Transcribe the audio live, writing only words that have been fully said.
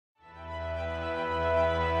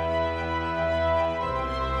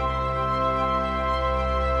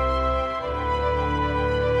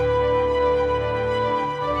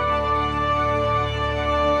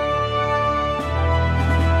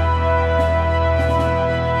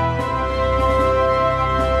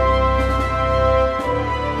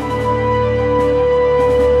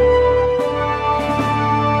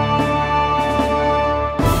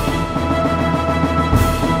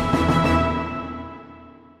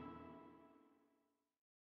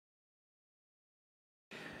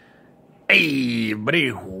Hey,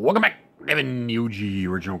 buddy, welcome back. Evan UG,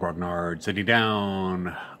 original Grognard, sitting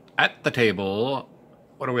down at the table.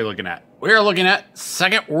 What are we looking at? We are looking at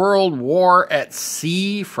Second World War at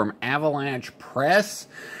Sea from Avalanche Press.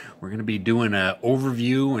 We're going to be doing an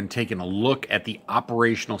overview and taking a look at the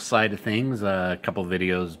operational side of things. A couple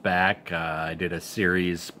videos back, I did a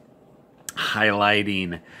series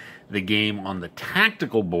highlighting the game on the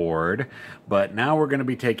tactical board, but now we're going to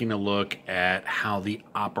be taking a look at how the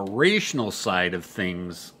operational side of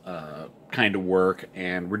things kind of work,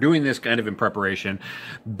 and we're doing this kind of in preparation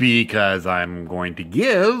because I'm going to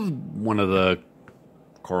give one of the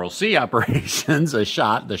Coral Sea operations a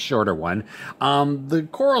shot, the shorter one. The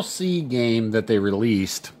Coral Sea game that they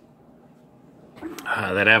released,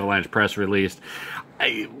 that Avalanche Press released,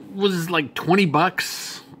 it was like 20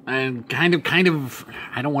 bucks. And kind of,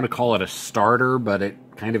 I don't want to call it a starter, but it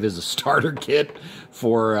kind of is a starter kit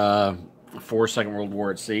for Second World War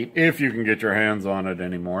at Sea, if you can get your hands on it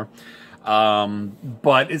anymore.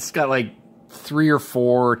 But it's got like 3 or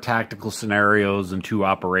 4 tactical scenarios and 2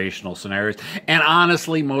 operational scenarios. And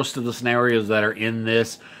honestly, most of the scenarios that are in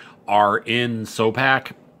this are in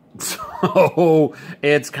SOPAC. So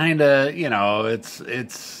it's kind of, you know,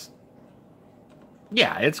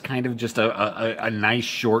 yeah, it's kind of just a nice,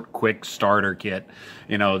 short, quick starter kit,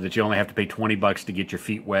 you know, that you only have to pay 20 bucks to get your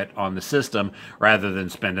feet wet on the system, rather than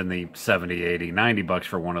spending the 70, 80, 90 bucks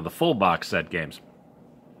for one of the full box set games.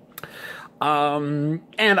 And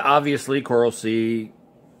obviously, Coral Sea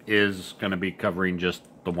is going to be covering just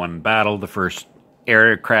the one battle, the first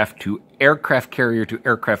aircraft carrier to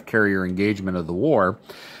aircraft carrier engagement of the war.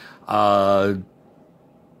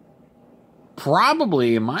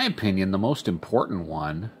 Probably, in my opinion, the most important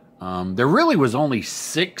one. There really was only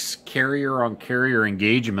 6 carrier-on-carrier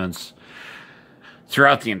engagements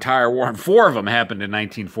throughout the entire war, and 4 of them happened in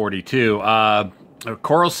 1942.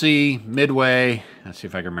 Coral Sea, Midway, let's see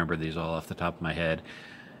if I can remember these all off the top of my head.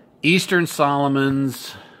 Eastern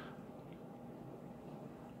Solomons,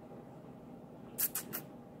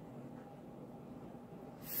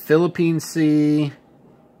 Philippine Sea.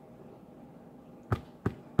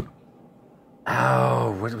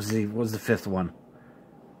 Oh, what was the 5th one?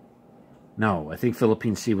 No, I think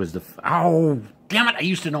Philippine Sea was the... Oh, damn it, I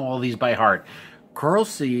used to know all these by heart. Coral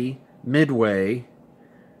Sea, Midway,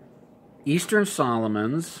 Eastern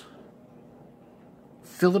Solomons,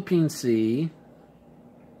 Philippine Sea,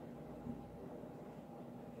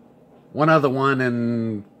 one other one,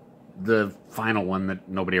 and the final one that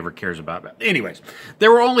nobody ever cares about. But anyways, there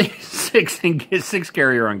were only 6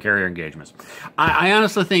 carrier-on-carrier engagements. I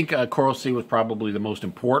honestly think Coral Sea was probably the most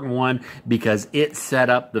important one because it set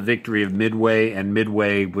up the victory of Midway, and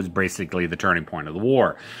Midway was basically the turning point of the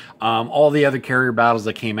war. All the other carrier battles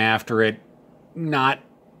that came after it, not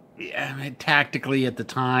tactically at the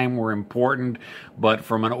time, were important, but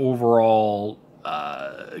from an overall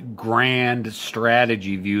grand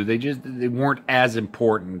strategy view, they weren't as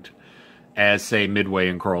important as, say, Midway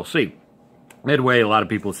and Coral Sea. Midway, a lot of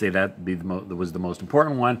people say that was the most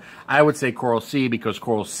important one. I would say Coral Sea, because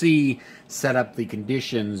Coral Sea set up the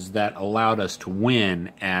conditions that allowed us to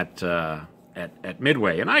win at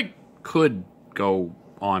Midway. And I could go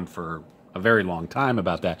on for a very long time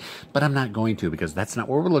about that, but I'm not going to, because that's not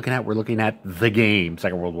what we're looking at. We're looking at the game,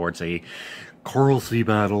 Second World War at Sea, Coral Sea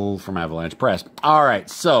Battle from Avalanche Press. All right,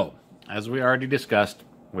 so as we already discussed,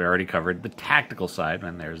 we already covered the tactical side,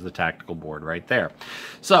 and there's the tactical board right there.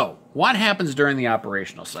 So, what happens during the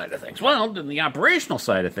operational side of things? Well, in the operational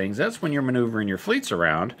side of things, that's when you're maneuvering your fleets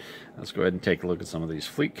around. Let's go ahead and take a look at some of these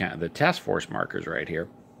the task force markers right here.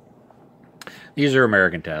 These are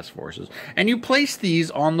American task forces. And you place these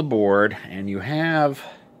on the board, and you have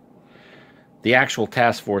the actual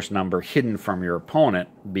task force number hidden from your opponent,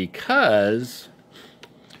 because...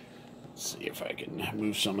 see if I can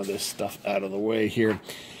move some of this stuff out of the way here.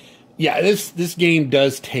 Yeah, this game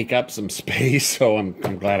does take up some space, so I'm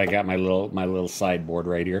glad I got my little sideboard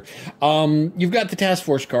right here. You've got the task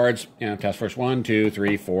force cards, you know, task force 1, 2,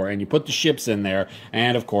 3, 4, and you put the ships in there,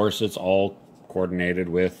 and of course it's all coordinated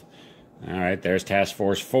with. All right, there's task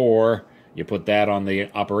force 4. You put that on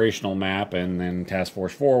the operational map, and then task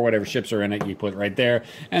force 4, whatever ships are in it, you put right there.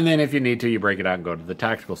 And then if you need to, you break it out and go to the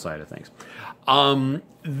tactical side of things.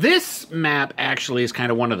 This map actually is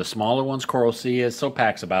kind of one of the smaller ones. Coral Sea is.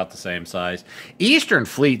 SOPAC's about the same size. Eastern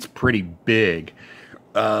Fleet's pretty big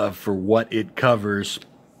for what it covers.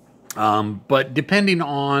 But depending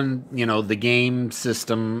on, you know, the game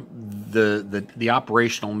system, the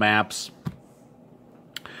operational maps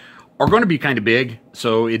are going to be kind of big,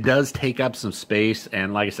 so it does take up some space,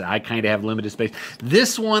 and like I said, I kind of have limited space.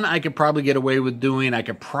 This one I could probably get away with doing. I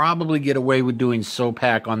could probably get away with doing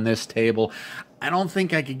SOPAC on this table. I don't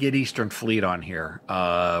think I could get Eastern Fleet on here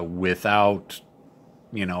without,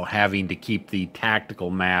 you know, having to keep the tactical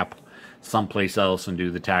map someplace else and do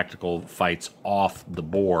the tactical fights off the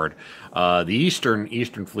board. The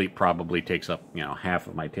Eastern Fleet probably takes up, you know, half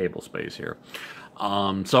of my table space here.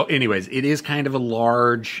 So anyways, it is kind of a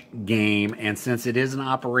large game, and since it is an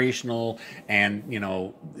operational and, you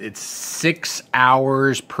know, it's 6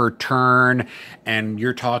 hours per turn, and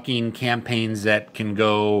you're talking campaigns that can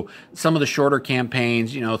go, some of the shorter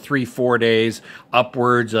campaigns, you know, 3-4 days,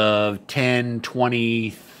 upwards of 10,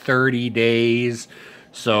 20, 30 days.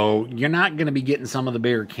 So you're not going to be getting some of the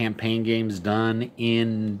bigger campaign games done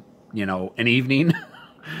in, you know, an evening.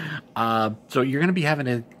 So you're going to be having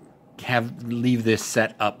to leave this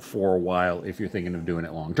set up for a while if you're thinking of doing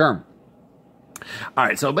it long term. All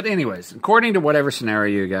right, so but anyways, according to whatever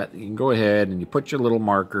scenario you got, you can go ahead and you put your little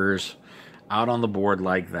markers out on the board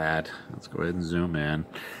like that. Let's go ahead and zoom in.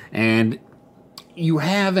 And you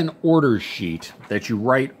have an order sheet that you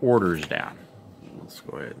write orders down. Let's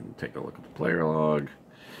go ahead and take a look at the player log.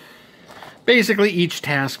 Basically, each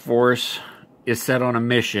task force is set on a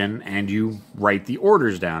mission, and you write the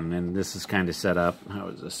orders down. And this is kind of set up. How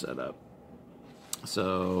is this set up?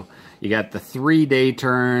 So you got the 3-day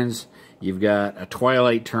turns, you've got a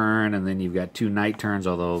twilight turn, and then you've got 2 night turns,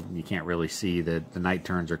 although you can't really see that the night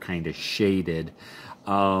turns are kind of shaded.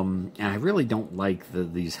 And I really don't like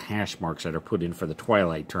these hash marks that are put in for the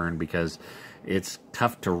twilight turn, because it's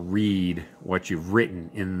tough to read what you've written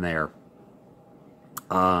in there.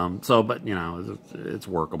 But you know, it's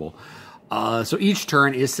workable. So each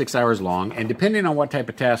turn is 6 hours long, and depending on what type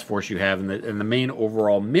of task force you have and the main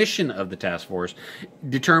overall mission of the task force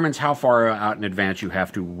determines how far out in advance you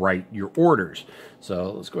have to write your orders.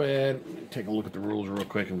 So let's go ahead and take a look at the rules real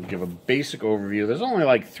quick and give a basic overview. There's only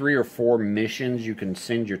like 3 or 4 missions you can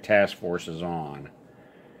send your task forces on.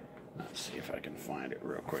 Let's see if I can find it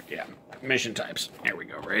real quick. Yeah, mission types. There we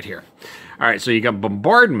go, right here. All right, so you got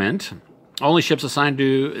bombardment. Only ships assigned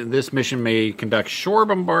to this mission may conduct shore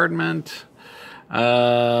bombardment.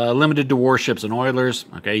 Limited to warships and oilers.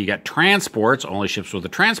 Okay, you got transports. Only ships with a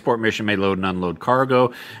transport mission may load and unload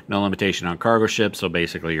cargo. No limitation on cargo ships. So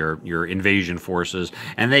basically your invasion forces.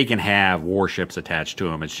 And they can have warships attached to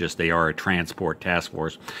them. It's just they are a transport task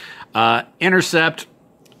force. Intercept.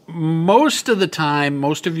 Most of the time,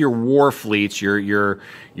 most of your war fleets, your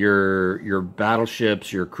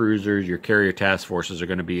battleships, your cruisers, your carrier task forces are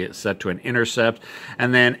going to be set to an intercept,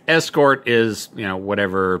 and then escort is, you know,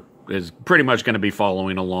 whatever is pretty much going to be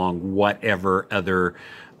following along whatever other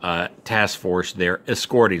task force they're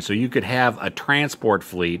escorting. So you could have a transport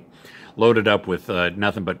fleet loaded up with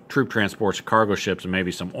nothing but troop transports, cargo ships, and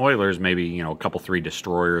maybe some oilers, maybe, you know, a couple, 3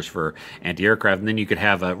 destroyers for anti-aircraft. And then you could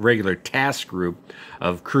have a regular task group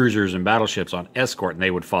of cruisers and battleships on escort, and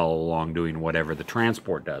they would follow along doing whatever the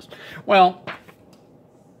transport does. Well,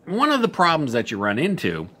 one of the problems that you run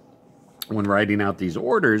into when writing out these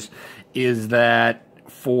orders is that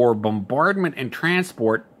for bombardment and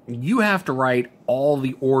transport, you have to write all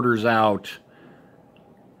the orders out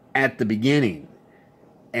at the beginning.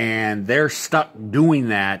 And they're stuck doing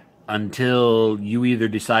that until you either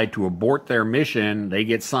decide to abort their mission, they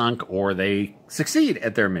get sunk, or they succeed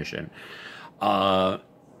at their mission.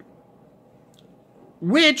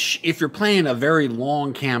 Which, if you're playing a very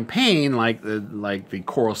long campaign, like the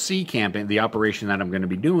Coral Sea campaign, the operation that I'm going to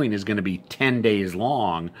be doing is going to be 10 days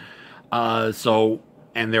long.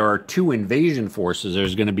 And there are 2 invasion forces.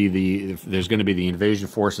 There's going to be the invasion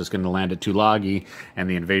force that's going to land at Tulagi, and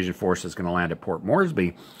the invasion force that's going to land at Port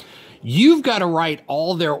Moresby. You've got to write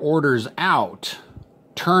all their orders out,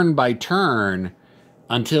 turn by turn,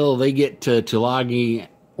 until they get to Tulagi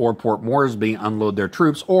or Port Moresby, unload their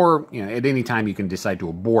troops, or, you know, at any time you can decide to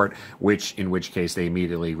abort, in which case they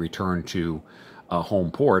immediately return to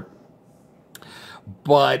home port.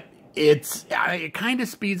 But it kind of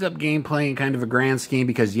speeds up gameplay in kind of a grand scheme,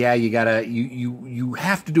 because yeah, you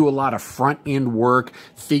have to do a lot of front end work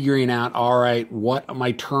figuring out, all right, what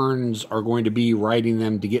my turns are going to be, writing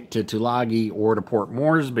them to get to Tulagi or to Port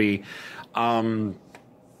Moresby.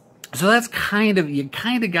 So that's you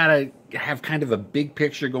kind of got to have kind of a big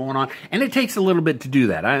picture going on, and it takes a little bit to do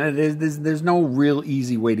that. There's no real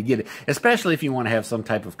easy way to get it, especially if you want to have some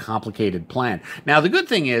type of complicated plan. Now, the good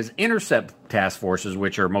thing is intercept task forces,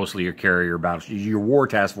 which are mostly your carrier battleships, your war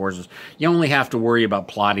task forces, you only have to worry about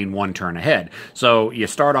plotting 1 turn ahead. So you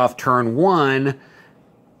start off turn 1,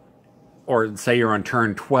 or say you're on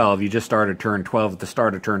turn 12, you just started turn 12. At the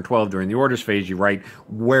start of turn 12 during the orders phase, you write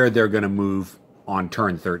where they're going to move on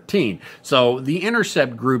turn 13. So the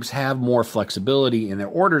intercept groups have more flexibility in their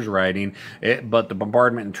orders writing, but the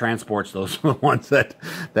bombardment and transports, those are the ones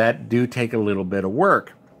that do take a little bit of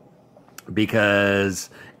work. Because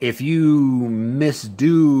if you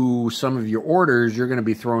misdo some of your orders, you're going to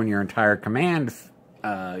be throwing your entire command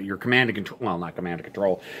and control, well, not command and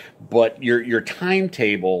control, but your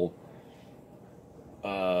timetable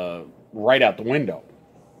right out the window.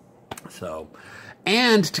 So,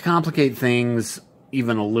 and to complicate things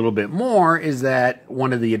even a little bit more is that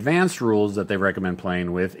one of the advanced rules that they recommend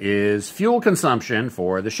playing with is fuel consumption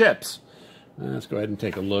for the ships. Let's go ahead and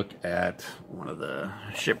take a look at one of the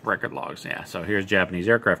ship record logs. Yeah, so here's Japanese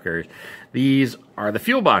aircraft carriers. These are the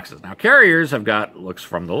fuel boxes. Now, carriers have got,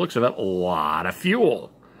 from the looks of it, a lot of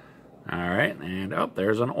fuel. All right, and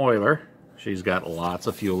there's an oiler. She's got lots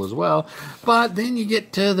of fuel as well. But then you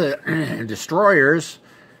get to the destroyers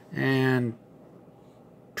and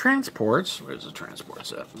transports. Where's the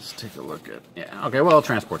transports at? Let's take a look at, yeah, okay, well,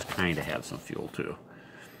 transports kind of have some fuel too.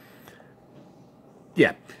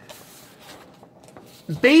 Yeah.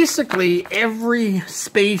 Basically, every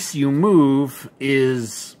space you move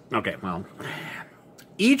is, okay, well,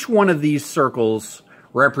 each one of these circles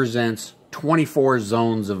represents 24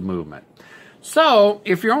 zones of movement. So,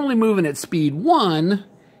 if you're only moving at speed 1,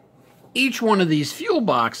 each one of these fuel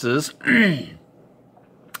boxes,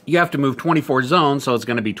 you have to move 24 zones, so it's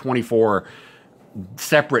going to be 24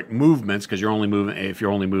 separate movements, because you're only moving, if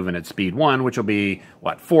you're only moving at speed 1, which will be,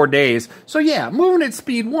 what, 4 days. So yeah, moving at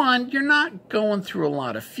speed 1, you're not going through a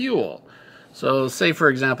lot of fuel. So say, for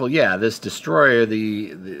example, yeah, this destroyer,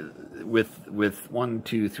 with 1,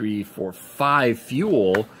 2, 3, 4, 5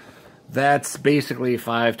 fuel, that's basically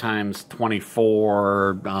 5 times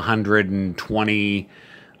 24, 120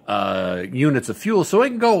 units of fuel. So it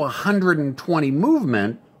can go 120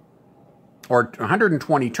 movement, or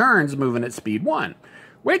 120 turns moving at speed 1,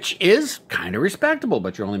 which is kind of respectable,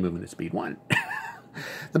 but you're only moving at speed 1.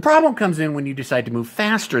 The problem comes in when you decide to move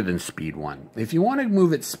faster than speed 1. If you want to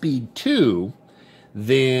move at speed 2,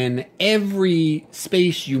 then every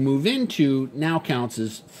space you move into now counts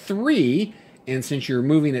as 3, and since you're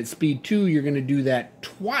moving at speed 2, you're going to do that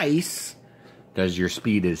twice, because your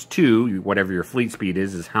speed is 2, whatever your fleet speed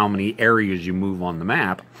is how many areas you move on the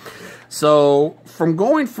map. So, from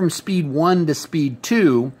going from speed 1 to speed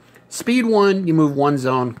 2, speed 1, you move 1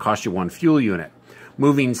 zone, costs you 1 fuel unit.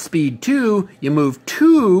 Moving speed 2, you move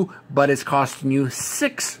 2, but it's costing you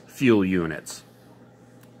 6 fuel units.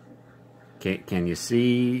 Can you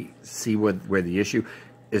see where the issue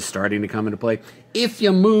is starting to come into play? If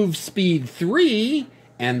you move speed 3,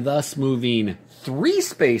 and thus moving 3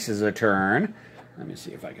 spaces a turn, let me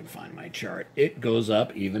see if I can find my chart, it goes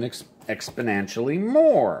up even exponentially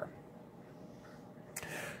more.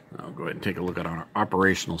 I'll go ahead and take a look at our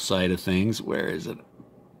operational side of things. Where is it?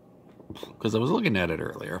 Because I was looking at it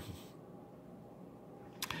earlier.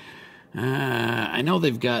 I know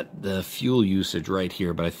they've got the fuel usage right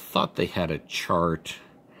here, but I thought they had a chart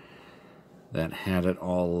that had it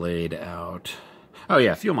all laid out. Oh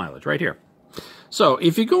yeah, fuel mileage right here. So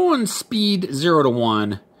if you go on speed 0 to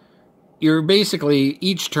 1, you're basically,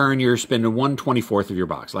 each turn, you're spending 1/24 of your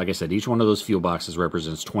box. Like I said, each one of those fuel boxes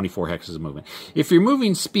represents 24 hexes of movement. If you're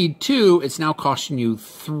moving speed 2, it's now costing you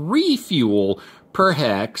 3 fuel per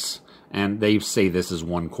hex, and they say this is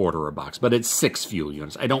 1/4 a box, but it's 6 fuel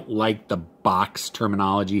units. I don't like the box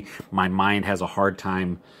terminology. My mind has a hard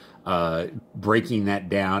time breaking that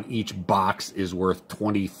down. Each box is worth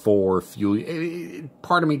 24 fuel.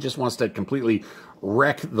 Part of me just wants to completely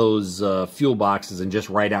wreck those fuel boxes and just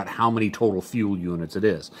write out how many total fuel units it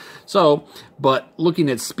is. So, but looking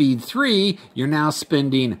at speed 3, you're now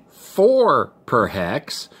spending 4 per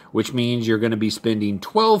hex, which means you're going to be spending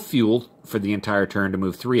 12 fuel for the entire turn to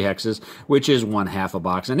move 3 hexes, which is 1/2 a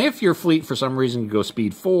box. And if your fleet, for some reason, can go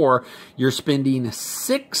speed 4, you're spending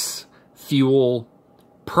 6 fuel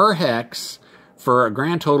per hex for a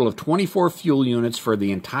grand total of 24 fuel units for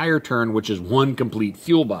the entire turn, which is 1 complete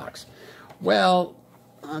fuel box. Well,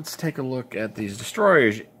 let's take a look at these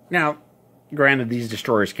destroyers. Now, granted, these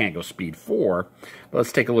destroyers can't go speed 4, but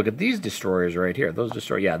let's take a look at these destroyers right here. Those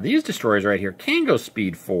destroyers, yeah, these destroyers right here can go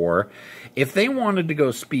speed 4. If they wanted to go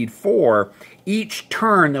speed 4, each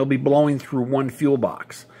turn they'll be blowing through 1 fuel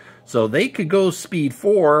box. So they could go speed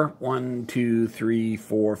 4, 1, 2, 3,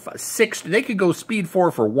 4, 5, 6. They could go speed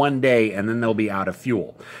 4 for 1 day, and then they'll be out of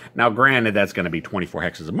fuel. Now, granted, that's going to be 24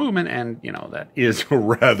 hexes of movement, and, you know, that is a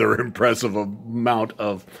rather impressive amount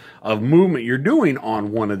of movement you're doing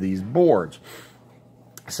on one of these boards.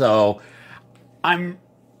 So, I'm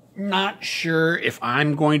not sure if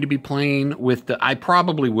I'm going to be playing with I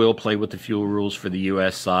probably will play with the fuel rules for the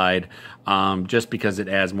U.S. side, just because it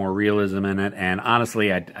adds more realism in it. And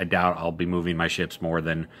honestly, I doubt I'll be moving my ships more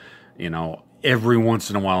than, every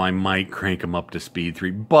once in a while I might crank them up to speed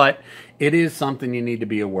 3. But it is something you need to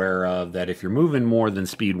be aware of, that if you're moving more than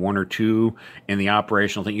speed 1 or 2 in the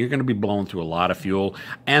operational thing, you're going to be blowing through a lot of fuel.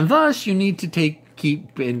 And thus, you need to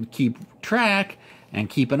keep track and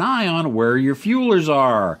keep an eye on where your fuelers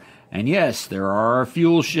are. And yes, there are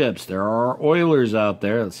fuel ships. There are oilers out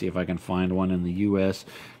there. Let's see if I can find one in the U.S.,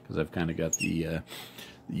 because I've kind of got the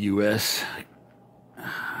U.S.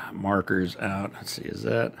 markers out. Let's see, is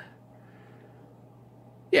that?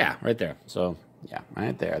 Yeah, right there. So, yeah,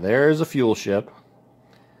 right there. There's a fuel ship.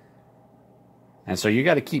 And so you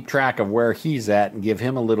got to keep track of where he's at and give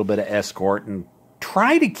him a little bit of escort and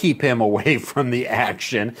try to keep him away from the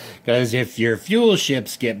action, because if your fuel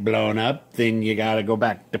ships get blown up, then you got to go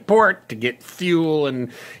back to port to get fuel,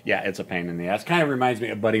 and yeah, it's a pain in the ass. Kind of reminds me,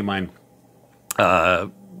 a buddy of mine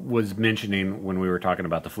was mentioning when we were talking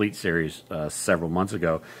about the Fleet series several months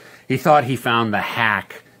ago. He thought he found the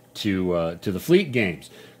hack to the Fleet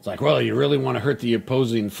games. It's like, well, you really want to hurt the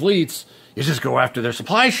opposing fleets, you just go after their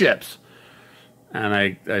supply ships.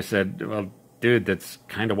 And I said, well, dude, that's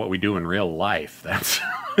kind of what we do in real life. That's,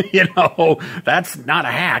 that's not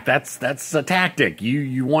a hack. That's a tactic.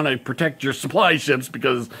 You want to protect your supply ships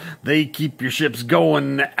because they keep your ships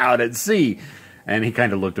going out at sea. And he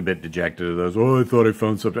kind of looked a bit dejected at those. Oh, I thought I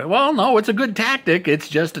found something. Well, no, it's a good tactic. It's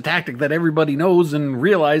just a tactic that everybody knows and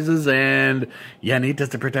realizes, and you need to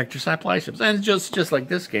protect your supply ships. And just like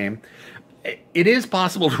this game, it is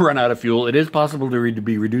possible to run out of fuel. It is possible to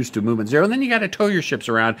be reduced to movement 0. And then you got to tow your ships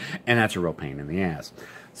around, and that's a real pain in the ass.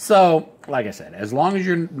 So, like I said, as long as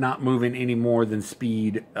you're not moving any more than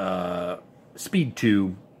speed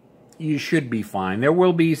 2, you should be fine. There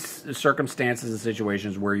will be circumstances and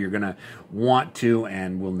situations where you're going to want to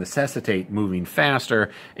and will necessitate moving faster.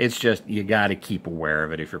 It's just you got to keep aware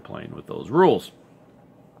of it if you're playing with those rules.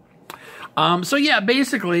 So yeah,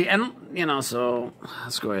 basically, and so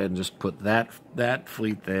let's go ahead and just put that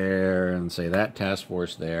fleet there and say that task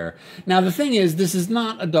force there. Now the thing is, this is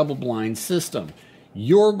not a double-blind system.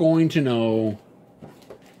 You're going to know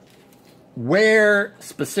where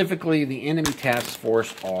specifically the enemy task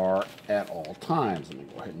force are at all times. Let me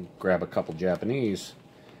go ahead and grab a couple Japanese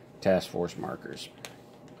task force markers.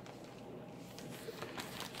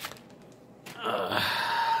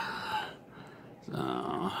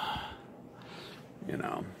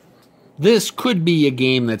 This could be a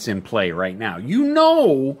game that's in play right now. You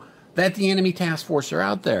know that the enemy task force are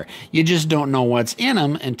out there. You just don't know what's in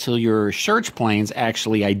them until your search planes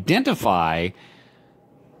actually identify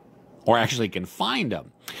or actually can find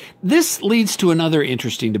them. This leads to another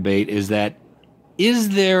interesting debate, is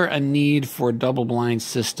there a need for a double-blind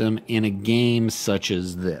system in a game such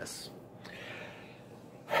as this?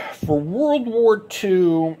 For World War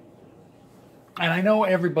II, and I know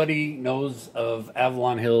everybody knows of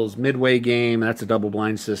Avalon Hill's Midway game. That's a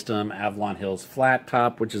double-blind system. Avalon Hill's Flat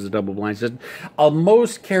Top, which is a double-blind system.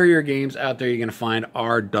 Most carrier games out there you're going to find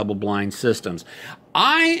are double-blind systems.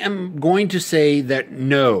 I am going to say that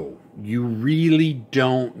no, you really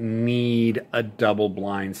don't need a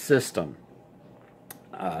double-blind system,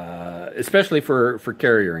 especially for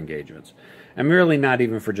carrier engagements. And really not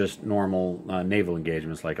even for just normal naval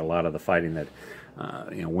engagements, like a lot of the fighting that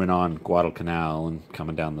went on Guadalcanal and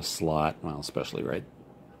coming down the slot. Well, especially right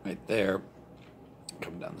there,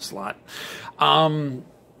 coming down the slot. Of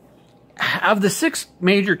the 6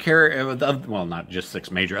 major carrier, well, not just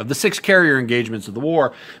 6 major, of the 6 carrier engagements of the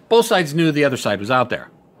war, both sides knew the other side was out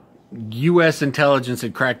there. U.S. intelligence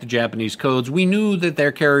had cracked the Japanese codes. We knew that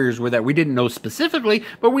their carriers were there. We didn't know specifically,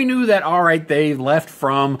 but we knew that, all right, they left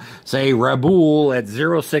from, say, Rabaul at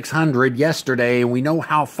 0600 yesterday, and we know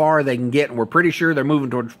how far they can get, and we're pretty sure they're moving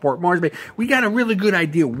towards Port Moresby. We got a really good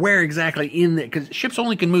idea where exactly in there, because ships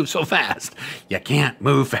only can move so fast. You can't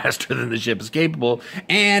move faster than the ship is capable,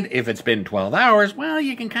 and if it's been 12 hours, well,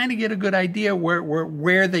 you can kind of get a good idea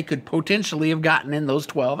where they could potentially have gotten in those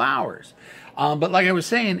 12 hours. But like I was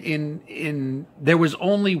saying, there was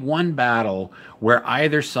only one battle where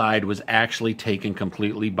either side was actually taken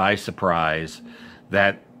completely by surprise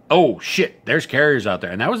that, oh shit, there's carriers out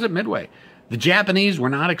there. And that was at Midway. The Japanese were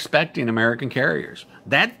not expecting American carriers.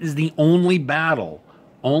 That is the only battle,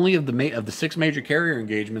 only of the 6 major carrier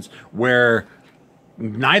engagements, where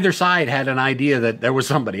neither side had an idea that there was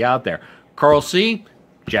somebody out there. Coral Sea,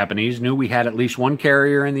 Japanese knew we had at least 1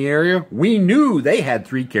 carrier in the area. We knew they had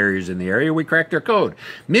 3 carriers in the area. We cracked their code.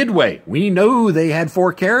 Midway, we knew they had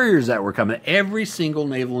 4 carriers that were coming. Every single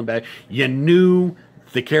naval invasion, you knew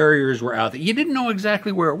the carriers were out there. You didn't know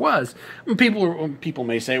exactly where it was. And people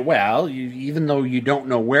may say, well, even though you don't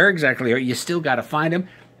know where exactly, you still got to find them.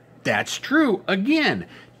 That's true. Again,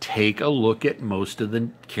 take a look at most of the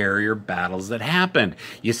carrier battles that happened.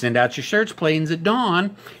 You send out your search planes at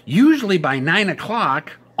dawn. Usually by 9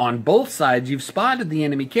 o'clock, on both sides, you've spotted the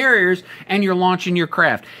enemy carriers and you're launching your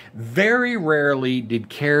craft. Very rarely did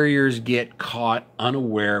carriers get caught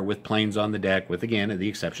unaware with planes on the deck, with, again, the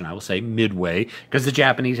exception, I will say, Midway, because the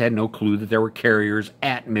Japanese had no clue that there were carriers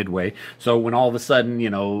at Midway. So when all of a sudden,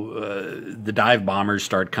 the dive bombers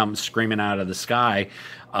start screaming out of the sky,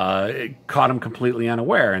 it caught them completely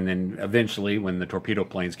unaware. And then eventually, when the torpedo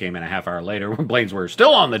planes came in a half hour later, when planes were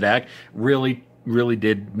still on the deck, really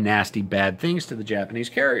did nasty, bad things to the Japanese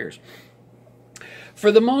carriers.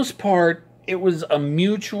 For the most part, it was a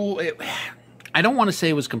mutual... I don't want to say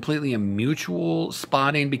it was completely a mutual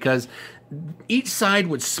spotting, because each side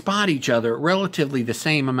would spot each other relatively the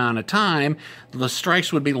same amount of time. The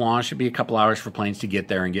strikes would be launched. It'd be a couple hours for planes to get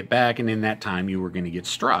there and get back, and in that time, you were going to get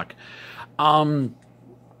struck. So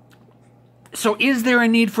is there a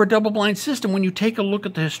need for a double-blind system when you take a look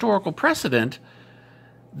at the historical precedent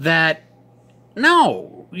that...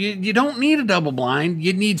 No, you don't need a double blind.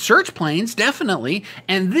 You need search planes, definitely.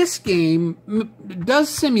 And this game does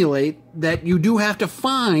simulate that you do have to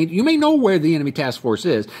find... You may know where the enemy task force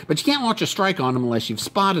is, but you can't launch a strike on them unless you've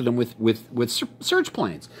spotted them with search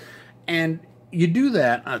planes. And you do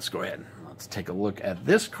that... Let's go ahead. Let's take a look at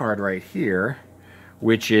this card right here,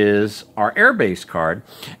 which is our airbase card.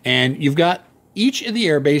 And you've got each of the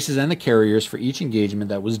air bases and the carriers for each engagement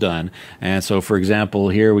that was done. And so, for example,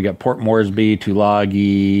 here we got Port Moresby,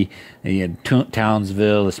 Tulagi,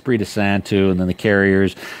 Townsville, Esprit de Santo, and then the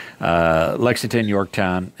carriers, Lexington,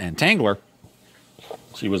 Yorktown, and Tangler.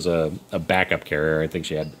 She was a backup carrier. I think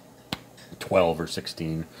she had 12 or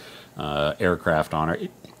 16 aircraft on her,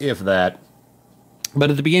 if that. But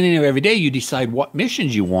at the beginning of every day, you decide what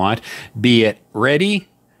missions you want, be it ready,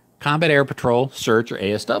 Combat Air Patrol, Search, or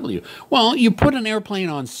ASW. Well, you put an airplane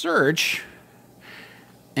on Search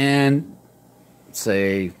and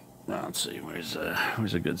say, well, let's see, where's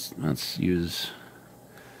a good, let's use,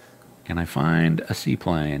 can I find a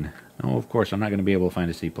seaplane? Oh, of course, I'm not going to be able to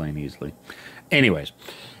find a seaplane easily. Anyways,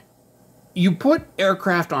 you put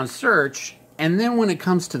aircraft on Search, and then when it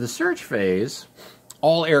comes to the search phase,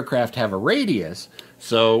 all aircraft have a radius.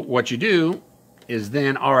 So what you do is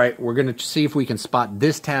then, all right, we're going to see if we can spot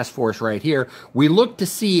this task force right here. We look to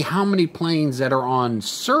see how many planes that are on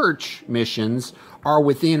search missions are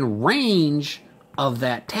within range of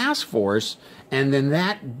that task force, and then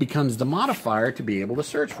that becomes the modifier to be able to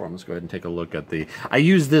search for them. Let's go ahead and take a look at the... I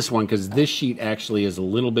use this one because this sheet actually is a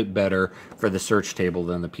little bit better for the search table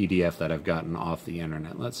than the PDF that I've gotten off the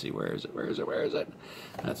internet. Let's see, where is it? Where is it? Where is it?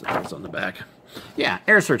 That's on the back. Yeah,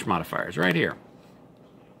 air search modifiers right here.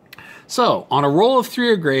 So, on a roll of 3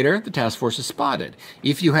 or greater, the task force is spotted.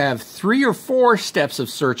 If you have 3 or 4 steps of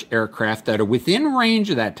search aircraft that are within range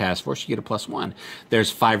of that task force, you get a +1.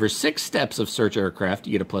 There's 5 or 6 steps of search aircraft,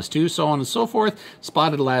 you get a +2, so on and so forth.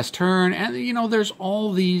 Spotted last turn, and you know, there's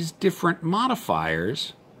all these different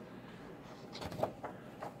modifiers.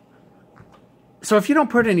 So if you don't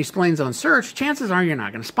put any planes on search, chances are you're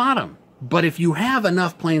not going to spot them. But if you have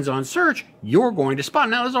enough planes on search, you're going to spot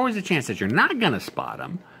them. Now, there's always a chance that you're not going to spot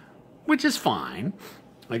them, which is fine,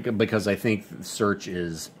 because I think search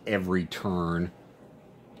is every turn.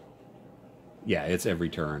 Yeah, it's every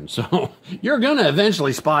turn. So you're going to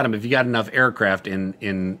eventually spot them if you got enough aircraft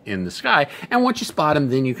in the sky. And once you spot them,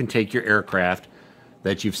 then you can take your aircraft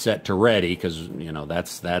that you've set to ready, because, you know,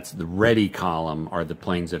 that's the ready column are the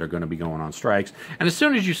planes that are going to be going on strikes. And as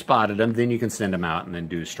soon as you spotted them, then you can send them out and then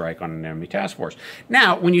do a strike on an enemy task force.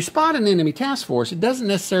 Now, when you spot an enemy task force, it doesn't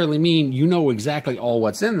necessarily mean you know exactly all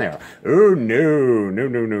what's in there. Oh, no.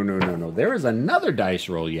 There is another dice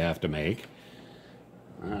roll you have to make.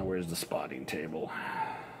 Where's the spotting table?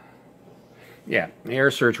 Yeah, the air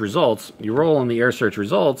search results. You roll on the air search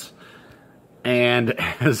results, and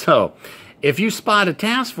so if you spot a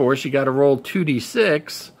task force, you got to roll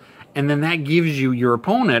 2d6, and then that gives you your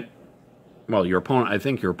opponent. Well, your opponent, I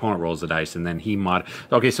think your opponent rolls the dice, and then he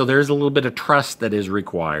Okay, so there's a little bit of trust that is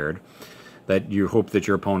required, that you hope that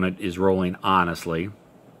your opponent is rolling honestly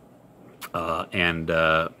and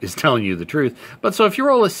is telling you the truth. But so if you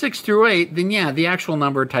roll a 6 through 8, then yeah, the actual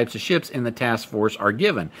number of types of ships in the task force are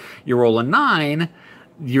given. You roll a 9,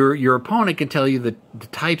 your opponent can tell you the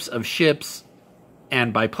types of ships,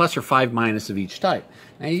 and by plus or 5 minus of each type.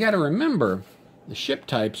 Now you got to remember, the ship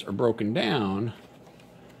types are broken down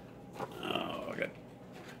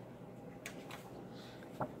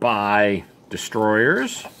by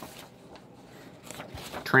destroyers,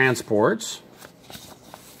 transports,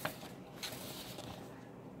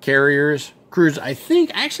 carriers, cruisers. I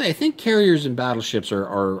think carriers and battleships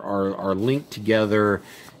are linked together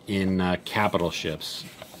in capital ships.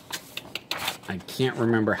 I can't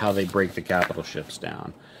remember how they break the capital ships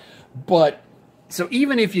down. But, so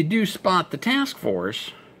even if you do spot the task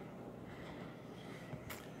force,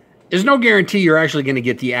 there's no guarantee you're actually going to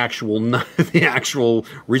get the actual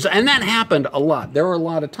result. And that happened a lot. There were a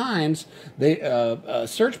lot of times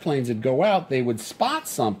search planes would go out, they would spot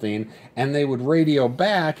something, and they would radio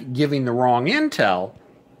back giving the wrong intel.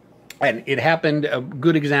 And it happened, a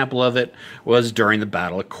good example of it was during the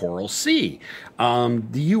Battle of Coral Sea. The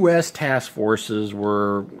U.S. task forces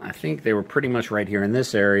were, I think they were pretty much right here in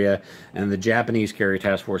this area, and the Japanese carrier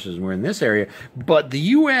task forces were in this area. But the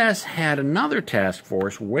U.S. had another task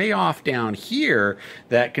force way off down here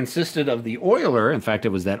that consisted of the oiler. In fact, it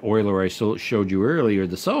was that oiler I showed you earlier,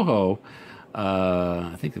 the Soho.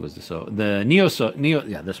 I think it was the Soho. The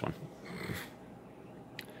yeah, this one.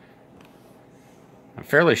 I'm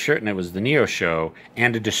fairly certain it was the Neo Show,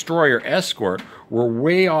 and a destroyer escort were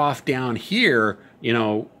way off down here, you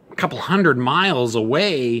know, a couple 100 miles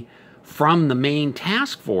away from the main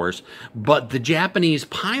task force, but the Japanese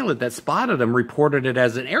pilot that spotted them reported it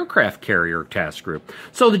as an aircraft carrier task group.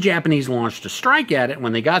 So the Japanese launched a strike at it, and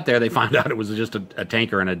when they got there, they found out it was just a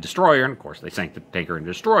tanker and a destroyer, and of course they sank the tanker and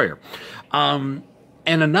destroyer.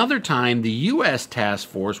 And another time, the U.S. task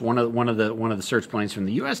force, one of the search planes from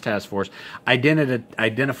the U.S. task force,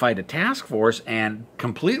 identified a task force and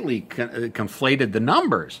completely conflated the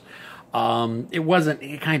numbers. It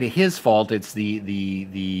wasn't kind of his fault. It's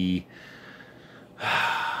the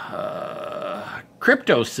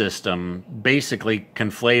crypto system basically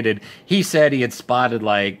conflated. He said he had spotted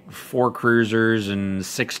like 4 cruisers and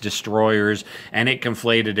 6 destroyers, and it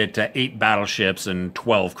conflated it to 8 battleships and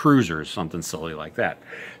 12 cruisers, something silly like that.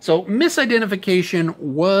 So misidentification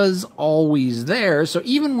was always there. So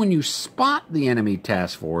even when you spot the enemy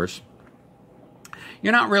task force,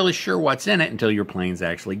 you're not really sure what's in it until your planes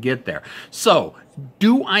actually get there. So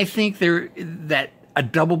do I think that a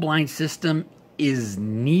double-blind system is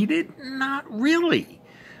needed? Not really.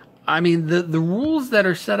 I mean, the rules that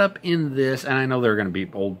are set up in this, and I know there are going to be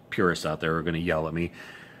old purists out there who are going to yell at me,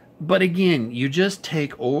 but again, you just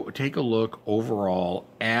take a look overall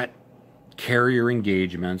at carrier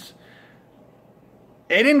engagements.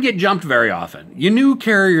 They didn't get jumped very often. You knew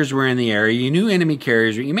carriers were in the area. You knew enemy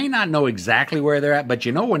carriers. You may not know exactly where they're at, but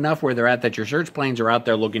you know enough where they're at that your search planes are out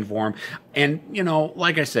there looking for them. And, you know,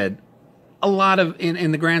 like I said, a lot of,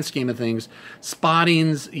 in the grand scheme of things,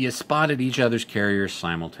 you spotted each other's carriers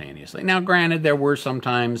simultaneously. Now, granted, there were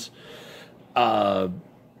sometimes slight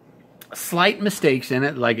mistakes in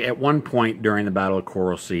it. Like at one point during the Battle of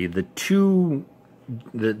Coral Sea, the two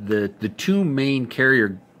main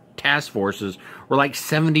carrier task forces were like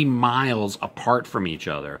 70 miles apart from each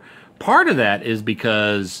other. Part of that is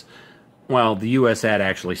because, well, the U.S. had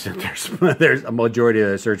actually sent there's a majority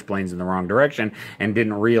of the search planes in the wrong direction and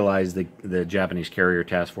didn't realize the Japanese carrier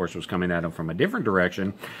task force was coming at them from a different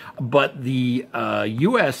direction. But the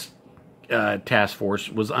U.S. Task force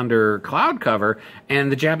was under cloud cover,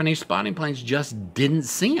 and the Japanese spotting planes just didn't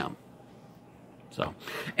see them. So,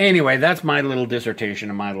 anyway, that's my little dissertation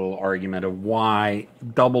and my little argument of why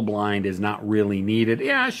double blind is not really needed.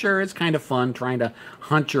 Yeah, sure, it's kind of fun trying to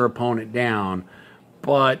hunt your opponent down,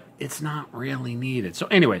 but it's not really needed. So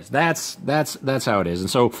anyways, that's how it is. And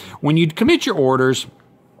so when you commit your orders,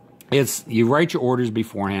 you write your orders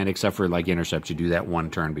beforehand, except for like intercepts, you do that one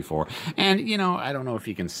turn before. And you know, I don't know if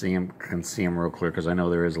you can see them real clear, because I know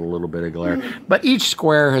there is a little bit of glare. But each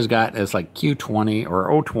square has got, it's like Q20 or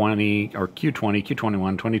O20 or Q20,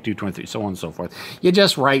 Q21, 22, 23, so on and so forth. You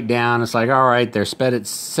just write down. It's like, all right, they're set at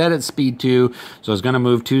speed 2, so it's going to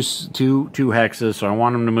move two hexes. So I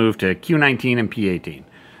want them to move to Q19 and P18.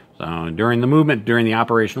 So during the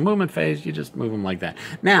operational movement phase, you just move them like that.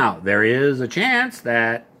 Now there is a chance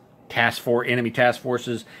that enemy task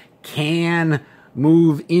forces can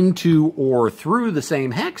move into or through the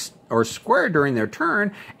same hex or square during their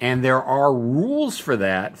turn, and there are rules for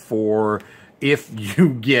that. For if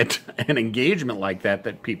you get an engagement like that,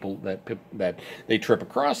 that they trip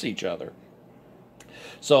across each other.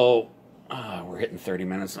 So we're hitting 30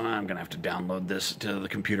 minutes. I'm gonna have to download this to the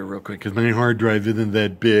computer real quick because my hard drive isn't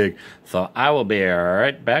that big. So I will be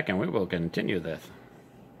right back, and we will continue this.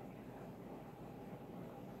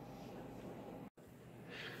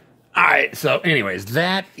 All right, so anyways,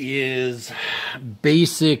 that is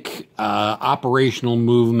basic operational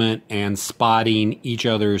movement and spotting each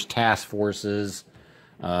other's task forces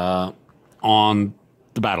on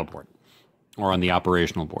the battleboard. or on the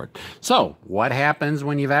operational board. So what happens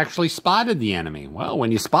when you've actually spotted the enemy? Well,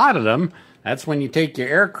 when you spotted them, that's when you take your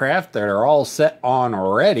aircraft that are all set on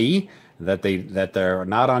already, that they're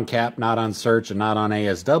not on cap, not on search, and not on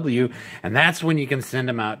ASW, and that's when you can send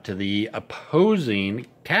them out to the opposing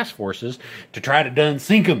task forces to try to done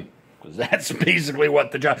sink them. Because that's basically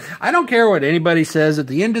what the job. I don't care what anybody says. At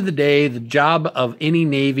the end of the day, the job of any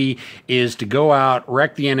Navy is to go out,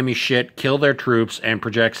 wreck the enemy shit, kill their troops, and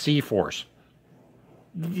project C-force.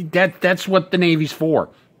 That's what the Navy's for.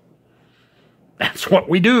 That's what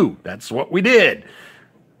we do. That's what we did.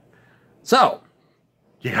 So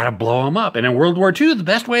you got to blow them up. And in World War II, the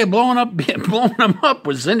best way of blowing them up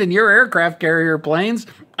was sending your aircraft carrier planes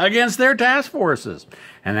against their task forces.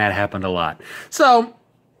 And that happened a lot. So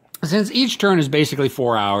since each turn is basically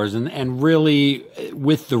 4 hours, and really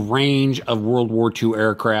with the range of World War II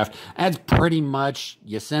aircraft, that's pretty much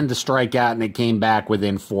you send a strike out and it came back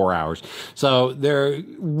within 4 hours. So there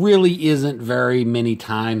really isn't very many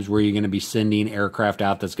times where you're going to be sending aircraft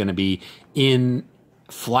out that's going to be in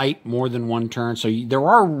flight more than one turn. So there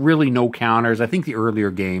are really no counters. I think the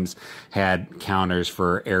earlier games had counters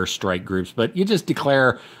for airstrike groups, but you just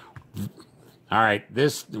declare, all right,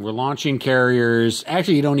 we're launching carriers.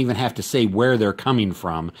 Actually, you don't even have to say where they're coming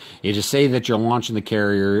from. You just say that you're launching the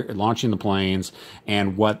carrier, launching the planes,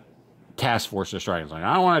 and what task force they're striking. It's like,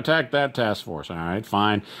 I want to attack that task force. All right,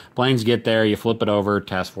 fine. Planes get there. You flip it over,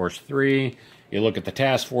 task force 3. You look at the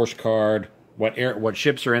task force card, what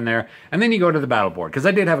ships are in there, and then you go to the battle board. Because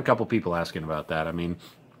I did have a couple people asking about that. I mean,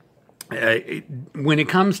 when it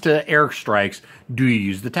comes to airstrikes, do you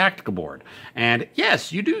use the tactical board? And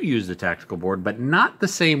yes, you do use the tactical board, but not the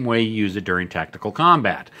same way you use it during tactical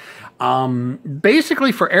combat.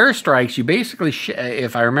 Basically, for airstrikes, you basically,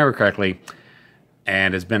 if I remember correctly,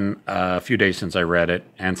 and it's been a few days since I read it,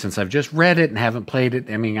 and since I've just read it and haven't played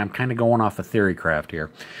it, I mean, I'm kind of going off of theorycraft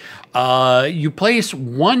here. You place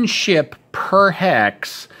one ship per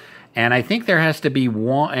hex, and I think there has to be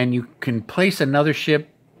one, and you can place another ship.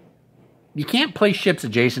 You can't place ships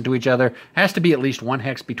adjacent to each other. It has to be at least one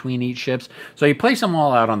hex between each ships. So you place them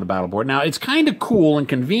all out on the battle board. Now, it's kind of cool and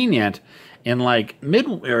convenient in like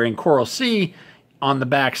in Coral Sea on the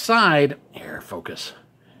back side. Here, focus.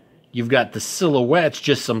 You've got the silhouettes,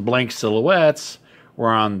 just some blank silhouettes. Where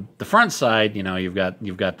on the front side, you know, you've got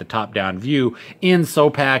the top-down view. In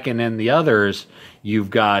SOPAC and in the others, you've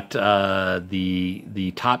got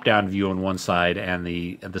the top-down view on one side and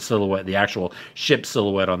the silhouette, the actual ship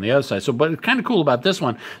silhouette on the other side. So, but it's kind of cool about this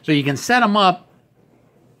one. So you can set them up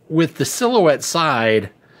with the silhouette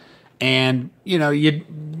side, and you know,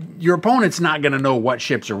 your opponent's not going to know what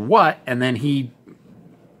ships are what, and then he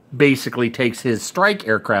basically takes his strike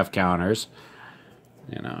aircraft counters.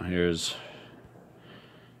 You know, here's.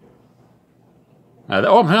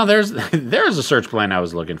 Oh, no, there's a search plane I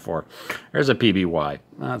was looking for. There's a PBY.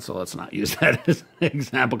 So let's not use that as an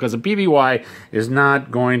example, because a PBY is not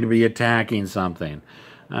going to be attacking something.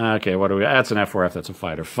 Okay, what do we got? That's an F4F. That's a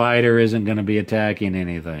fighter. Fighter isn't going to be attacking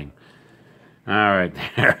anything. All right,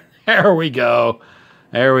 there we go.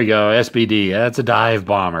 There we go, SBD. That's a dive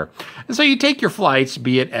bomber. And so you take your flights,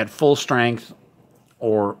 be it at full strength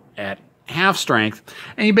or at half strength,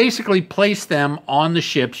 and you basically place them on the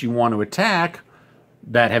ships you want to attack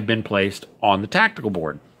that have been placed on the tactical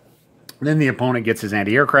board. Then the opponent gets his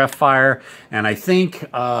anti-aircraft fire, and I think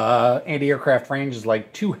anti-aircraft range is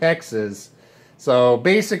like 2 hexes. So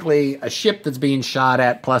basically, a ship that's being shot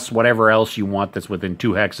at plus whatever else you want that's within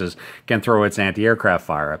 2 hexes can throw its anti-aircraft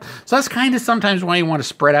fire up. So that's kind of sometimes why you want to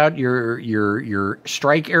spread out your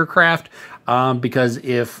strike aircraft, because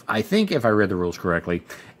if I read the rules correctly,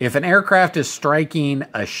 if an aircraft is striking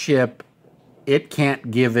a ship, it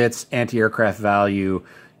can't give its anti-aircraft value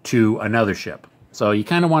to another ship. So you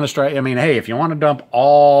kind of want to strike. I mean, hey, if you want to dump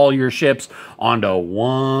all your ships onto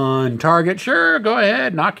one target, sure, go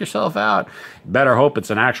ahead, knock yourself out. Better hope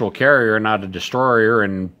it's an actual carrier, not a destroyer,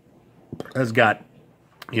 and has got,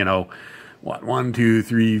 you know, what, 1, 2,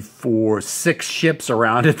 3, 4, 6 ships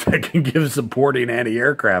around it that can give supporting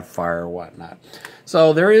anti-aircraft fire or whatnot.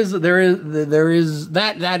 So there is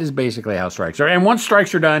that is basically how strikes are. And once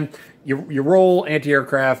strikes are done, you roll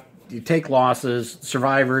anti-aircraft, you take losses,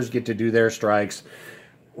 survivors get to do their strikes,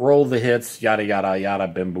 roll the hits, yada, yada, yada,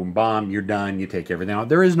 bim, boom, bomb, you're done, you take everything out.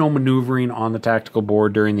 There is no maneuvering on the tactical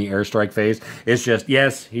board during the airstrike phase. It's just,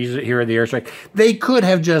 yes, here are the airstrike. They could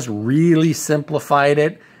have just really simplified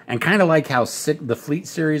it, and kind of like how the Fleet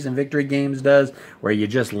Series and Victory Games does, where you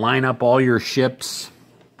just line up all your ships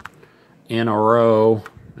in a row.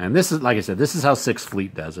 And this is, like I said, this is how 6th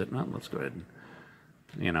Fleet does it. Well, let's go ahead and,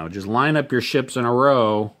 you know, just line up your ships in a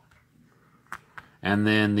row. and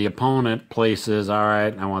then the opponent places, all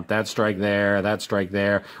right, I want that strike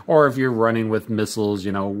there. Or if you're running with missiles,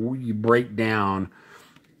 you know, you break down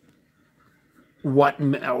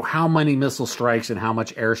how many missile strikes and how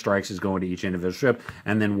much air strikes is going to each individual ship,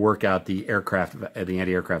 and then work out the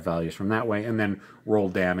anti-aircraft values from that way, and then roll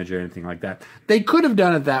damage or anything like that. They could have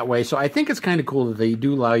done it that way, so I think it's kind of cool that they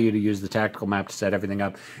do allow you to use the tactical map to set everything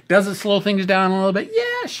up. Does it slow things down a little bit?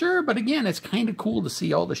 Yeah, sure, but again, it's kind of cool to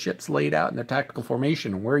see all the ships laid out in their tactical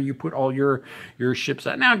formation and where you put all your ships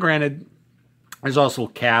at. Now, granted, there's also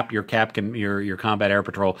cap. Your combat air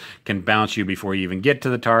patrol can bounce you before you even get to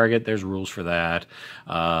the target. There's rules for that.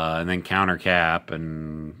 And then counter cap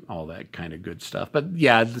and all that kind of good stuff. But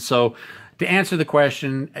yeah, so to answer the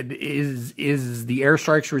question, is the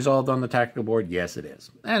airstrikes resolved on the tactical board? Yes, it is.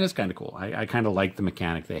 And it's kind of cool. I kind of like the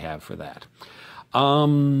mechanic they have for that.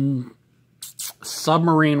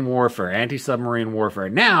 Submarine warfare, anti-submarine warfare.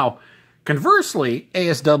 Now, conversely,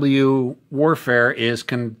 ASW warfare is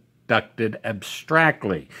conducted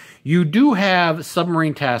abstractly. You do have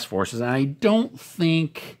submarine task forces, and I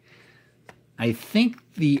think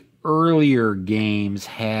the earlier games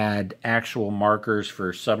had actual markers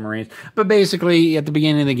for submarines, but basically at the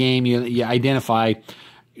beginning of the game you identify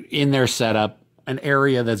in their setup an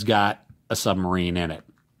area that's got a submarine in it.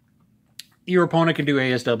 Your opponent can do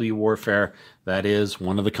ASW warfare. That is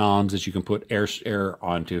one of the columns that you can put air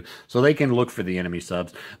onto, so they can look for the enemy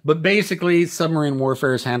subs. But basically, submarine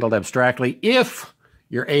warfare is handled abstractly. If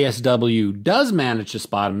your ASW does manage to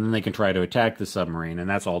spot them, then they can try to attack the submarine, and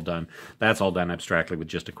that's all done. That's all done abstractly with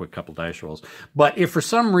just a quick couple dice rolls. But if for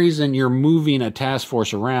some reason you're moving a task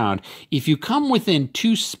force around, if you come within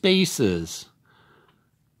 2 spaces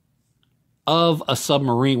of a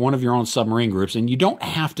submarine, one of your own submarine groups, and you don't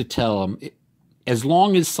have to tell them, as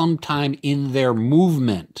long as sometime in their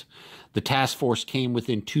movement the task force came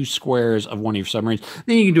within 2 squares of one of your submarines,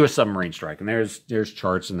 then you can do a submarine strike. And there's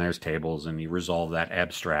charts and there's tables, and you resolve that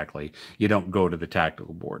abstractly. You don't go to the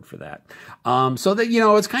tactical board for that. So that, you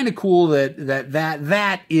know, it's kind of cool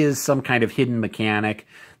that is some kind of hidden mechanic.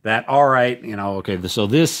 That, all right, you know, okay, so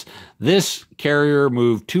this carrier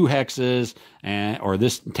moved 2 hexes, or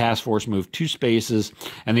this task force moved 2 spaces,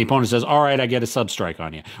 and the opponent says, all right, I get a substrike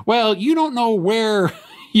on you. Well, you don't know where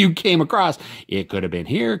you came across. It could have been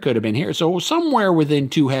here, could have been here. So somewhere within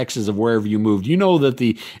 2 hexes of wherever you moved, you know that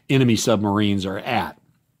the enemy submarines are at.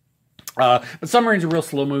 But submarines are real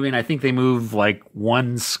slow moving. I think they move like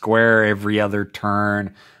 1 square every other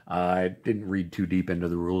turn. I didn't read too deep into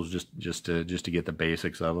the rules, just to get the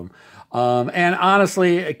basics of them. And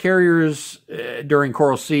honestly, carriers during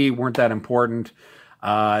Coral Sea weren't that important.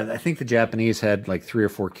 I think the Japanese had like 3 or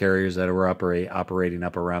 4 carriers that were operating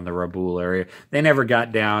up around the Rabaul area. They never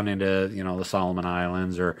got down into, you know, the Solomon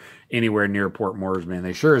Islands or anywhere near Port Moresby. And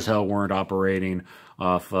they sure as hell weren't operating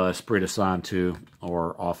off Esprit de Santo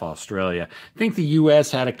or off Australia. I think the U.S.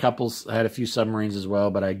 had a few submarines as well,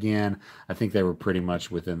 but again, I think they were pretty much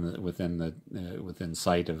within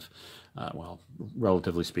sight of, well,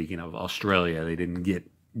 relatively speaking, of Australia. They didn't get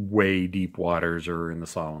way deep waters or in the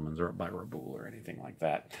Solomons or by Rabaul or anything like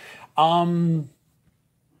that.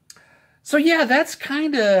 So yeah, that's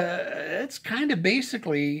kind of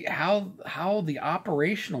basically how the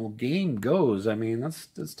operational game goes. I mean,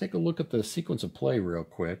 let's take a look at the sequence of play real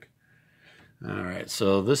quick. All right,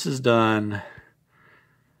 so this is done.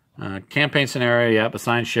 Campaign scenario, yep,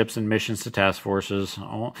 assign ships and missions to task forces.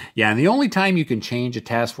 Oh, yeah, and the only time you can change a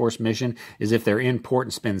task force mission is if they're in port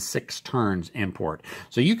and spend 6 turns in port.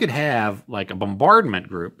 So you could have like a bombardment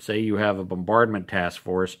group. Say you have a bombardment task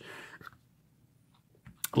force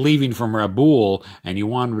leaving from Rabaul, and you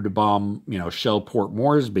wanted to bomb, you know, shell Port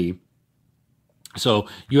Moresby. So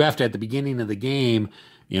you have to, at the beginning of the game,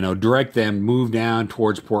 you know, direct them, move down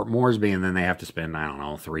towards Port Moresby, and then they have to spend, I don't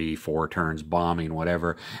know, 3-4 turns bombing,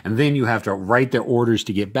 whatever. And then you have to write their orders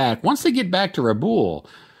to get back. Once they get back to Rabaul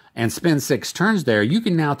and spend 6 turns there, you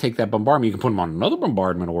can now take that bombardment, you can put them on another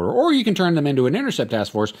bombardment order, or you can turn them into an intercept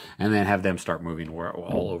task force and then have them start moving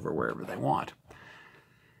all over wherever they want.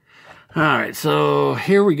 All right, so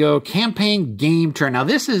here we go. Campaign game turn. Now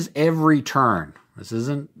this is every turn. This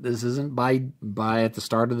isn't by at the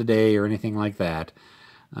start of the day or anything like that.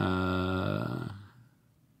 I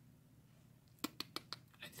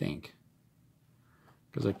think,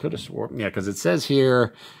 because I could have sworn, yeah, because it says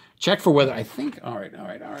here, check for whether, I think, all right.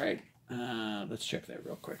 Let's check that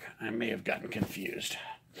real quick. I may have gotten confused.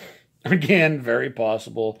 Again, very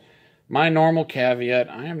possible My normal caveat,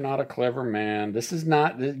 I am not a clever man. This is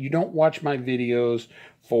not, you don't watch my videos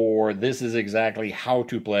for this is exactly how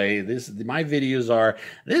to play. My videos are,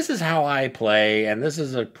 this is how I play, and this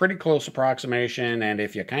is a pretty close approximation, and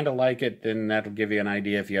if you kind of like it, then that'll give you an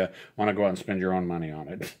idea if you want to go out and spend your own money on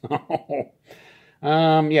it.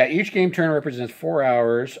 Yeah, each game turn represents 4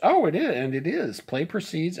 hours. Oh, it is, and it is. Play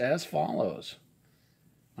proceeds as follows.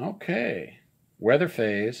 Okay. Weather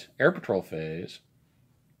phase, air patrol phase,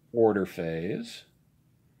 order phase,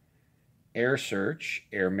 air search,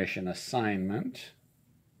 air mission assignment,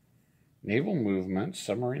 naval movement,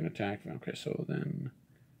 submarine attack. Okay, so then,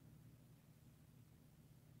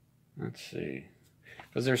 let's see.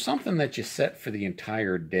 Because there's something that you set for the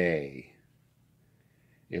entire day.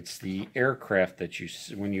 It's the aircraft that you,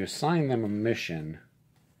 when you assign them a mission,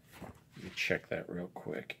 let me check that real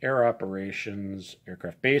quick. Air operations,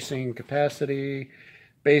 aircraft basing, capacity,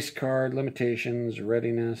 base card, limitations,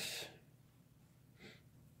 readiness.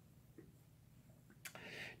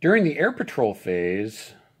 During the air patrol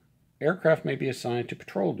phase, aircraft may be assigned to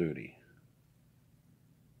patrol duty.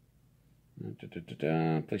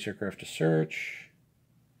 Place aircraft to search.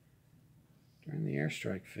 During the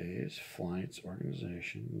airstrike phase, flights,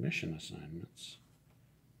 organization, mission assignments.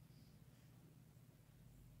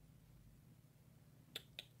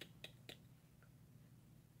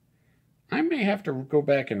 I may have to go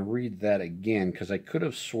back and read that again because I could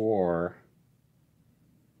have swore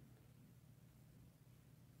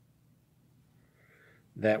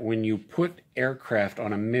that when you put aircraft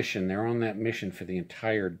on a mission, they're on that mission for the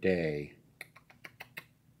entire day.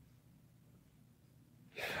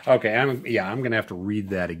 Okay, I'm going to have to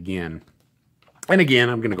read that again. And again,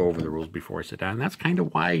 I'm going to go over the rules before I sit down. And that's kind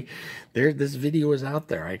of why this video is out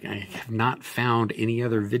there. I have not found any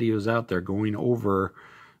other videos out there going over,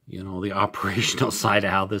 you know, the operational side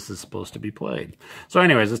of how this is supposed to be played. So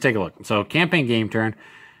anyways, let's take a look. So campaign game turn.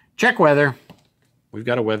 Check weather. We've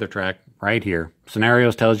got a weather track right here.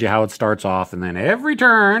 Scenarios tells you how it starts off, and then every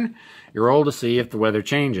turn, you roll to see if the weather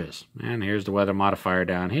changes. And here's the weather modifier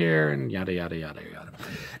down here, and yada, yada, yada, yada.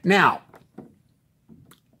 Now,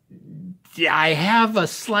 I have a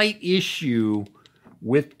slight issue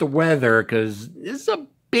with the weather because this is a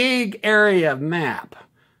big area of map.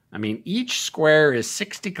 I mean, each square is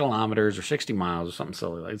 60 kilometers or 60 miles or something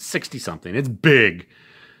silly like 60-something. It's big.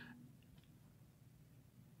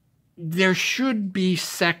 There should be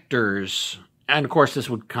sectors, and of course this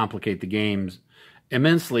would complicate the games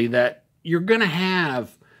immensely, that you're going to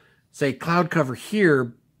have, say, cloud cover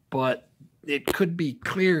here, but it could be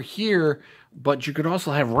clear here, but you could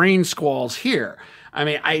also have rain squalls here. I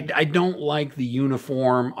mean, I don't like the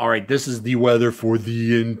uniform, all right, this is the weather for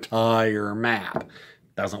the entire map.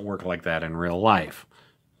 Doesn't work like that in real life.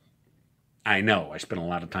 I know, I spent a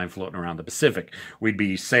lot of time floating around the Pacific. We'd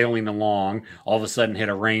be sailing along, all of a sudden hit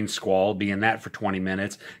a rain squall, be in that for 20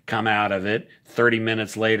 minutes, come out of it, 30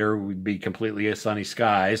 minutes later, we'd be completely sunny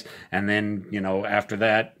skies, and then, you know, after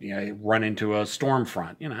that, you know, run into a storm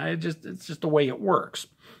front. You know, it's just the way it works.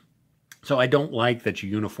 So I don't like that you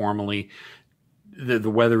uniformly, the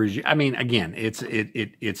weather is, I mean, again,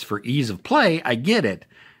 it's for ease of play, I get it.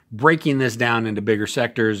 Breaking this down into bigger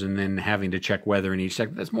sectors and then having to check weather in each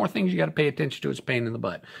sector, there's more things you got to pay attention to. It's a pain in the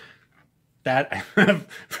butt. That,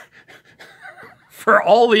 for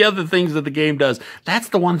all the other things that the game does, that's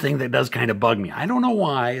the one thing that does kind of bug me. I don't know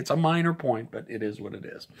why. It's a minor point, but it is what it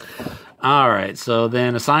is. All right, so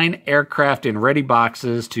then assign aircraft in ready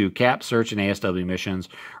boxes to cap, search, and ASW missions.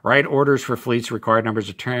 Write orders for fleets, required numbers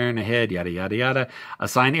of turn ahead, yada, yada, yada.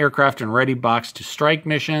 Assign aircraft in ready box to strike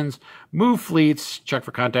missions. Move fleets, check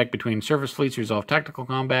for contact between surface fleets, resolve tactical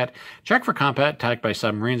combat, check for combat attacked by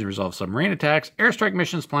submarines and resolve submarine attacks, airstrike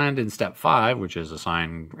missions planned in step 5, which is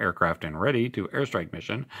assign aircraft in ready to airstrike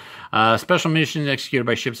mission, special missions executed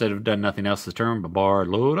by ships that have done nothing else this turn, bombard,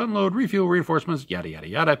 load, unload, refuel, reinforcements, yada, yada,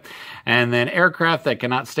 yada, and then aircraft that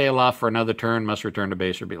cannot stay aloft for another turn must return to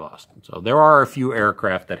base or be lost. So there are a few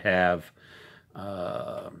aircraft that have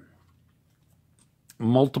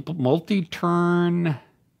multi-turn.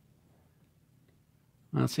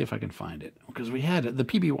 Let's see if I can find it, because we had the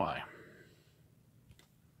PBY.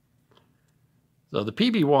 So the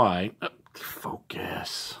PBY,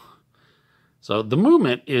 focus. So the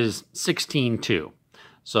movement is 16-2.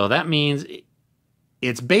 So that means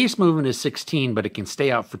its base movement is 16, but it can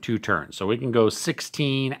stay out for 2 turns. So we can go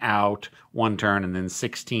 16 out 1 turn and then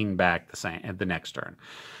 16 back the next turn.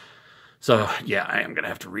 So, yeah, I am going to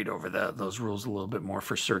have to read over those rules a little bit more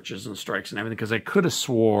for searches and strikes and everything, because I could have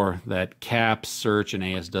swore that cap, search, and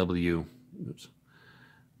ASW,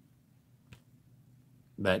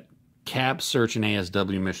 that Cap search and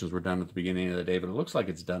ASW missions were done at the beginning of the day, but it looks like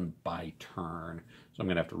it's done by turn. So I'm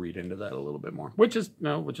gonna have to read into that a little bit more, which is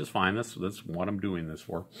fine. That's what I'm doing this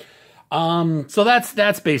for. So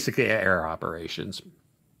that's basically air operations.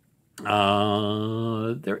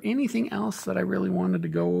 There anything else that I really wanted to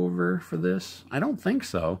go over for this? I don't think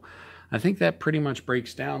so. I think that pretty much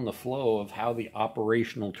breaks down the flow of how the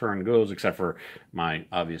operational turn goes, except for my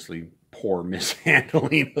obviously poor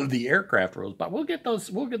mishandling of the aircraft rules. But we'll get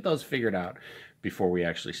those figured out before we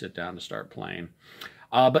actually sit down to start playing.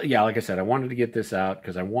 But yeah, like I said, I wanted to get this out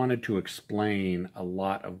because I wanted to explain a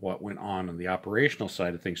lot of what went on the operational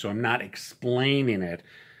side of things. So I'm not explaining it.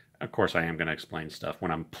 Of course, I am going to explain stuff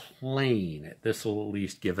when I'm playing it. This will at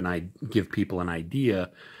least give people an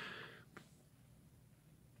idea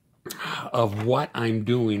of what I'm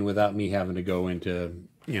doing without me having to go into,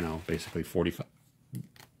 basically 45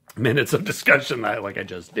 minutes of discussion like I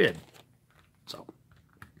just did. So,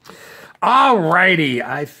 alrighty,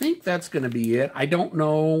 I think that's going to be it. I don't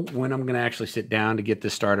know when I'm going to actually sit down to get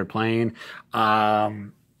this started playing.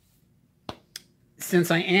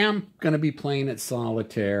 Since I am going to be playing at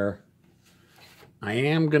Solitaire, I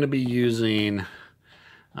am going to be using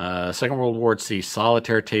Second World War C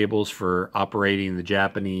Solitaire tables for operating the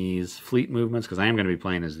Japanese fleet movements, because I am going to be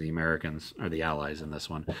playing as the Americans, or the Allies in this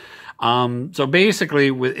one. So basically,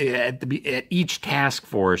 at each task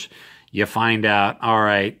force, you find out, all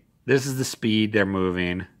right, this is the speed they're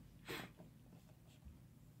moving,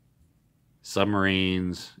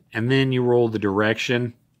 submarines, and then you roll the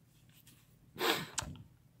direction.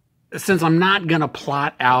 Since I'm not going to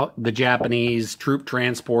plot out the Japanese troop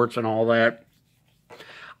transports and all that,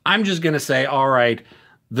 I'm just going to say, all right,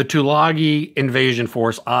 the Tulagi invasion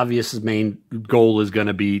force, obvious main goal is going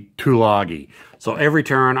to be Tulagi. So every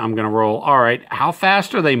turn I'm going to roll, all right, how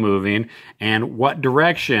fast are they moving and what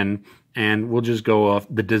direction? And we'll just go off.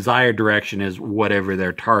 The desired direction is whatever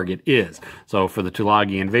their target is. So for the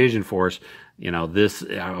Tulagi invasion force, say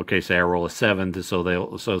I roll a 7,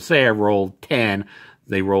 so say I roll 10,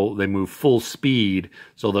 they move full speed,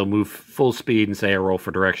 so they'll move full speed and say I roll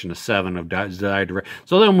for direction of 7 of desired direction.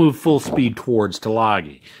 So they'll move full speed towards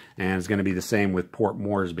Tulagi. And it's going to be the same with Port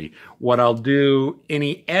Moresby. What I'll do,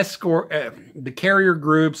 any escort, the carrier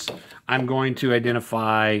groups, I'm going to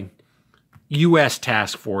identify U.S.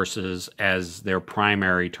 task forces as their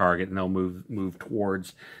primary target, and they'll move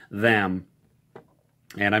towards them.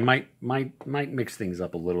 And I might mix things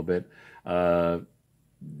up a little bit,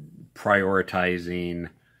 prioritizing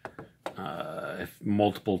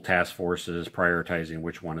multiple task forces, prioritizing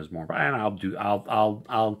which one is more. And I'll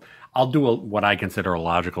do what I consider a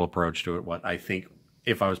logical approach to it. What I think,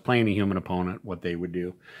 if I was playing a human opponent, what they would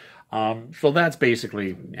do. So that's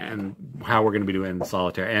basically how we're going to be doing in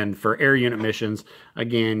Solitaire. And for air unit missions,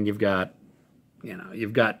 again, you've got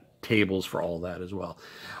tables for all that as well.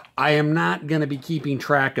 I am not going to be keeping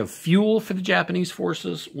track of fuel for the Japanese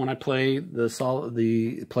forces when I play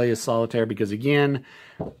play as Solitaire, because again,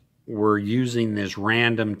 we're using this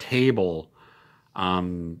random table.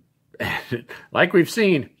 Like we've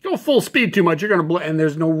seen, go full speed too much, you're going to blow, and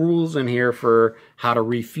there's no rules in here for how to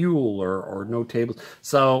refuel or no tables.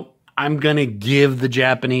 So I'm going to give the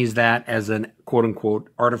Japanese that as an quote-unquote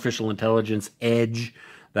artificial intelligence edge,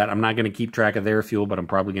 that I'm not going to keep track of their fuel, but I'm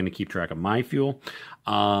probably going to keep track of my fuel.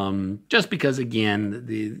 Just because, again,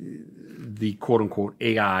 the quote-unquote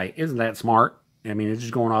AI isn't that smart. I mean, it's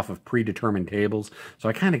just going off of predetermined tables. So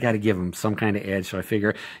I kind of got to give them some kind of edge. So I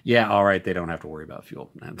figure, yeah, all right, they don't have to worry about fuel.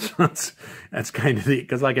 That's kind of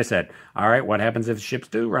because like I said, all right, what happens if ships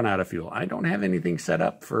do run out of fuel? I don't have anything set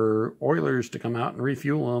up for oilers to come out and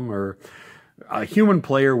refuel them, or a human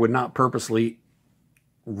player would not purposely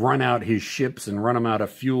run out his ships and run them out of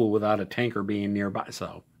fuel without a tanker being nearby.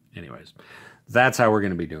 So anyways, that's how we're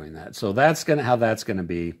going to be doing that. So that's how that's going to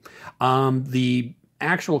be. The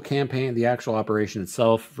actual campaign, the actual operation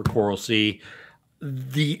itself for Coral Sea,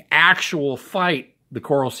 the actual fight, the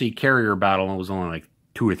Coral Sea carrier battle, was only like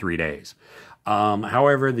 2 or 3 days.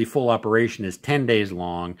 However, the full operation is 10 days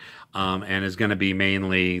long, and is going to be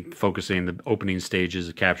mainly focusing the opening stages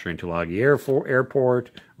of capturing Tulagi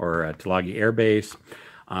Airport or Tulagi Air Base.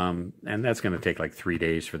 And that's going to take like 3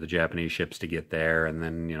 days for the Japanese ships to get there, and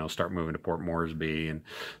then, start moving to Port Moresby. And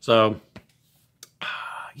so,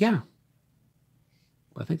 yeah.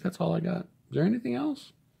 I think that's all I got. Is there anything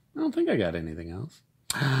else? I don't think I got anything else.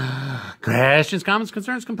 Questions, comments,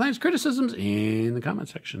 concerns, complaints, criticisms in the comment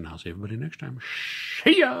section. I'll see everybody next time.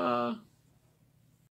 See ya!